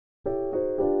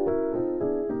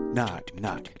Knock,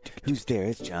 knock. Who's there?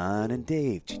 It's John and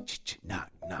Dave. Knock,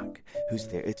 knock. Who's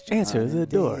there? It's John Answer the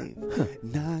door.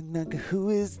 Knock, knock. Who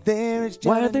is there? It's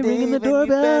John Why are they and ringing the Dave, and you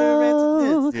better answer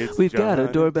doorbell? this. It's We've John got a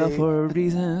and doorbell Dave. for a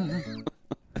reason.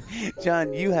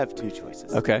 John, you have two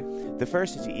choices. Okay. The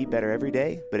first is to eat better every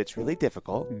day, but it's really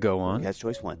difficult. Go on. That's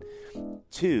choice one.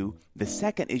 Two, the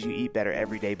second is you eat better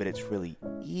every day, but it's really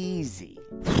easy.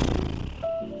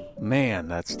 Man,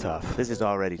 that's tough. This is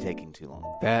already taking too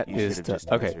long. That You is should have tough.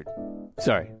 just Okay. answered.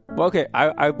 Sorry. Well, okay.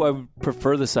 I would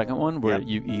prefer the second one where Yep.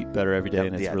 you eat better every day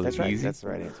and it's really that's right. easy. That's the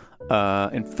right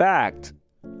answer. In fact,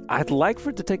 I'd like for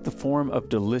it to take the form of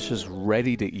delicious,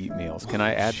 ready-to-eat meals. Can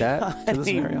I add that to the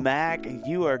scenario? Mac,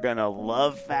 you are going to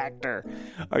love Factor.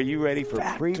 Are you ready for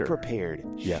Factor. pre-prepared,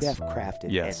 Yes. chef-crafted,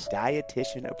 Yes. and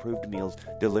dietitian-approved meals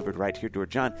delivered right to your door?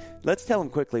 John, let's tell them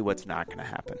quickly what's not going to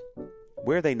happen.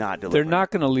 Where are they not delivering? They're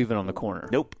not going to leave it on the corner.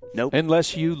 Nope.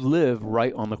 Unless you live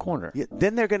right on the corner. Yeah,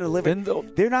 then they're going to live Then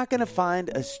it. They're not going to find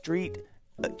a street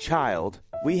child.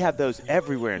 We have those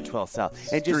everywhere in 12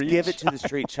 South. And just Street give it to the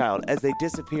street child as they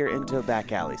disappear into a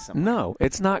back alley somewhere. No,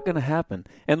 it's not going to happen.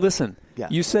 And listen, Yeah.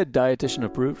 you said dietitian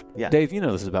approved. Yeah. Dave, you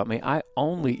know this about me. I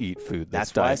only eat food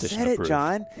that's why I dietitian said it, approved.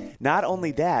 John. Not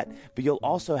only that, but you'll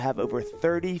also have over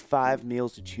 35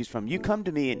 meals to choose from. You come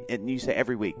to me and you say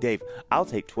every week, Dave, I'll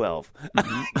take 12.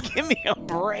 Give me a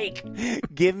break.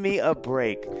 Give me a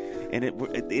break. And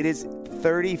it is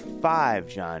 35,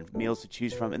 John, meals to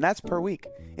choose from. And that's per week,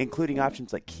 including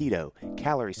options like keto,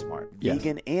 calorie smart, Yes.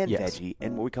 vegan and Yes. veggie,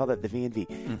 and we call that the V&V,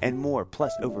 and more,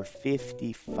 plus over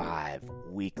 55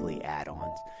 weekly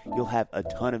add-ons. You'll have a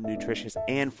ton of nutritious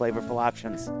and flavorful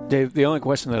options. Dave, the only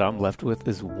question that I'm left with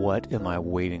is what am I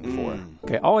waiting for?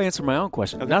 Okay, I'll answer my own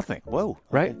question. Okay. Nothing. Whoa.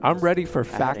 Right? Okay. I'm ready for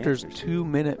Factor's answers.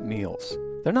 2-minute meals.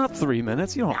 They're not 3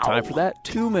 minutes. You don't have time for that.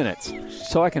 2 minutes.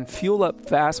 So I can fuel up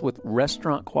fast with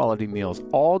restaurant quality meals,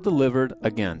 all delivered,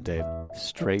 again, Dave,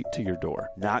 straight to your door.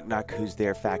 Knock, knock, who's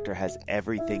there? Factor has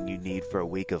everything you need for a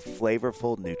week of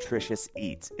flavorful, nutritious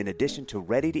eats. In addition to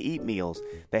ready-to-eat meals,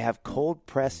 they have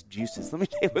cold-pressed juices. Let me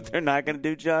tell you what they're not going to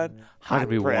do, John. Not to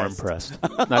be warm pressed.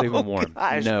 Not even warm.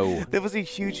 Gosh, No. That was a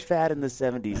huge fad in the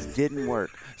 70s. Didn't work.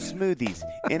 Smoothies,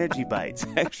 energy bites,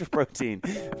 extra protein,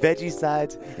 veggie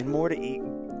sides, and more to eat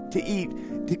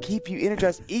to keep you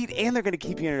energized. Eat, and they're going to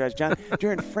keep you energized, John,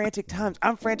 during frantic times.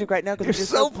 I'm frantic right now because I'm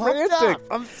just so pumped up.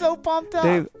 I'm so pumped up.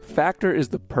 Dave, Factor is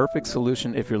the perfect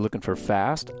solution if you're looking for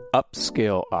fast,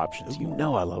 upscale options. You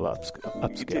know I love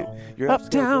upscale. You're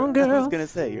Uptown upscale, girl. I was going to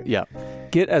say. Yeah.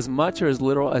 Get as much or as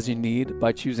little as you need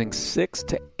by choosing 6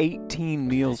 to 18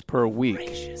 meals per week,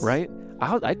 Gracious. right?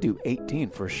 I'd do 18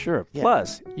 for sure. Yeah.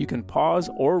 Plus, you can pause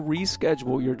or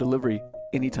reschedule your delivery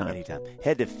anytime.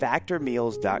 Head to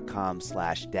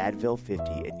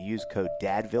factormeals.com/Dadville50 and use code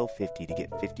Dadville50 to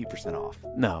get 50% off.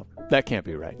 No, that can't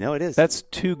be right. No, it is. That's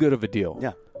too good of a deal.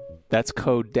 Yeah. That's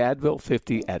code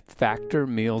Dadville50 at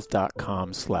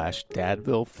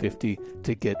factormeals.com/Dadville50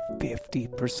 to get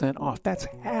 50% off. That's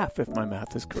half if my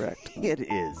math is correct. It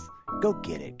is. Go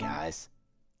get it, guys.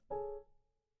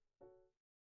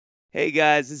 Hey,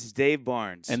 guys, this is Dave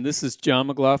Barnes. And this is John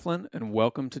McLaughlin, and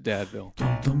welcome to Dadville.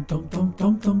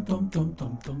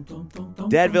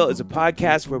 Dadville is a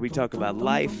podcast where we talk about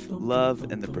life,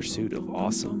 love, and the pursuit of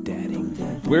awesome dadding.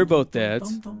 We're both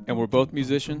dads, and we're both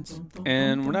musicians,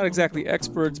 and we're not exactly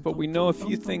experts, but we know a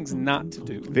few things not to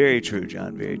do. Very true,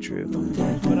 John. Very true.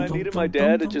 When I needed my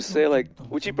dad to just say, like,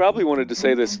 which he probably wanted to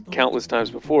say this countless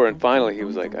times before, and finally he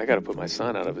was like, I got to put my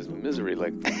son out of his misery.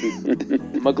 Like,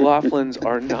 McLaughlins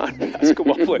are not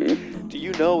basketball players. Do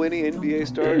you know any NBA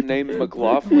star named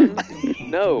McLaughlin?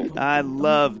 No. I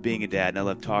love being a dad, and I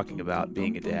love talking about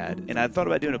being a dad. And I thought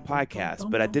about doing a podcast,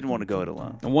 but I didn't want to go it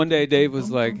alone. And one day Dave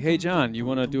was like, hey, John, you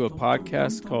want to do a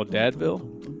podcast called Dadville?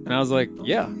 And I was like,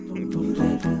 yeah.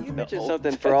 You mentioned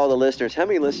something for all the listeners. How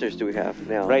many listeners do we have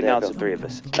now? Right now, it's the three of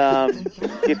us.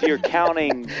 If you're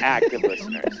counting active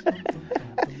listeners.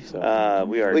 So,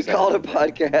 we call it a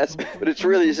podcast, but it's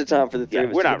really just a time for the three of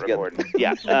us we're to not get together. recording.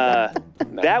 Yeah.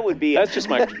 That would be... That's just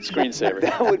my screensaver.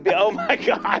 That would be... Oh, my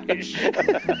gosh.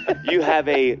 You have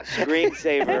a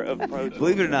screensaver approach.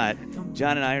 Believe it or not,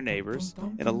 John and I are neighbors,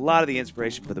 and a lot of the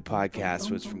inspiration for the podcast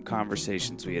was from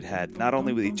conversations we had not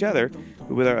only with each other,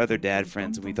 but with our other dad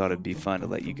friends, and we thought it'd be fun to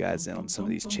let you guys in on some of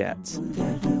these chats.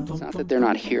 It's not that they're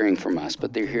not hearing from us,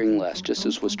 but they're hearing less, just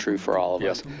as was true for all of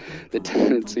us. The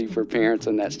tendency for parents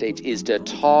in that stage is to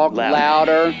talk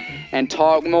louder and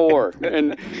talk more.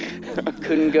 And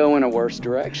couldn't go in a worse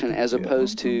direction, as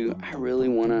opposed to, I really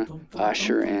want to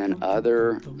usher in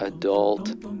other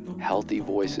adult, healthy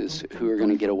voices who are going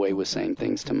to get away with saying saying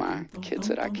things to my kids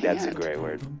that I can't. That's a great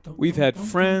word. We've had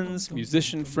friends,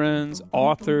 musician friends,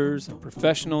 authors, and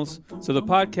professionals, so the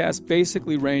podcast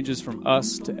basically ranges from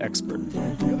us to expert.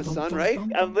 You have a son, right?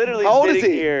 I'm literally How old is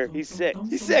sitting he? here. He's 6.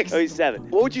 He's 6. Oh, he's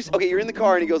 7. What would you say? Okay, you're in the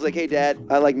car and he goes like, hey, Dad,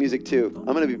 I like music too.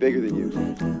 I'm going to be bigger than you.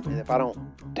 And if I don't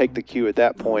take the cue at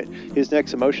that point, his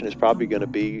next emotion is probably going to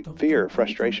be fear,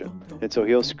 frustration. And so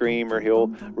he'll scream or he'll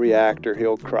react or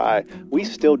he'll cry. We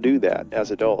still do that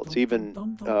as adults, even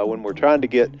when we're trying to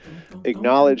get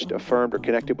acknowledged, affirmed, or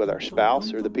connected with our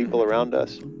spouse or the people around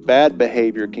us. Bad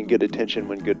behavior can get attention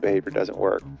when good behavior doesn't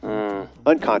work.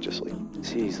 Unconsciously.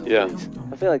 Jeez. Yeah.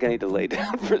 I feel like I need to lay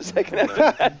down for a second.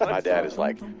 My dad is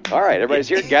like, all right, everybody's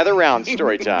here, gather around,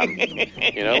 story time.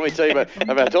 You know, let me tell you about,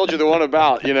 I told you the one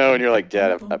about, you know, and you're like,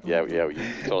 Dad, yeah, you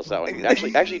told us that one.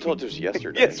 Actually, you told it to us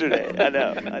yesterday. I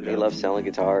know. He loved selling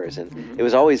guitars, and it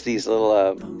was always these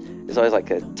little. It was always like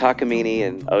a Takamine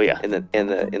and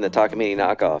in the Takamine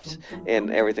knockoffs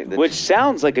and everything. Which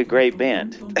sounds like a great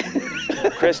band.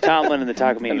 Chris Tomlin and the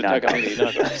Takamine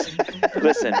Knockoffs.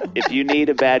 Listen, if you need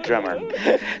a bad drummer,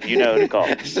 you know who to call.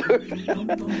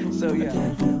 So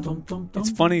yeah.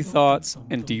 It's funny thoughts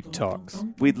and deep talks.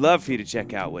 We'd love for you to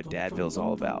check out what Dadville's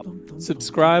all about,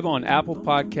 Subscribe on Apple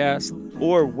Podcasts.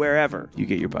 or wherever you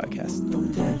get your podcasts.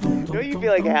 Don't you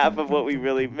feel like half of what we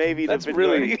really maybe That's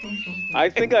really. I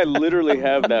think I literally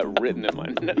have that written in my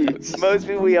notes. most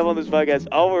people we have on this podcast,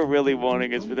 all we're really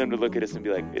wanting is for them to look at us and be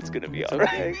like, it's gonna be all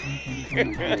right.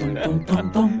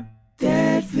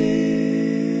 Dadville.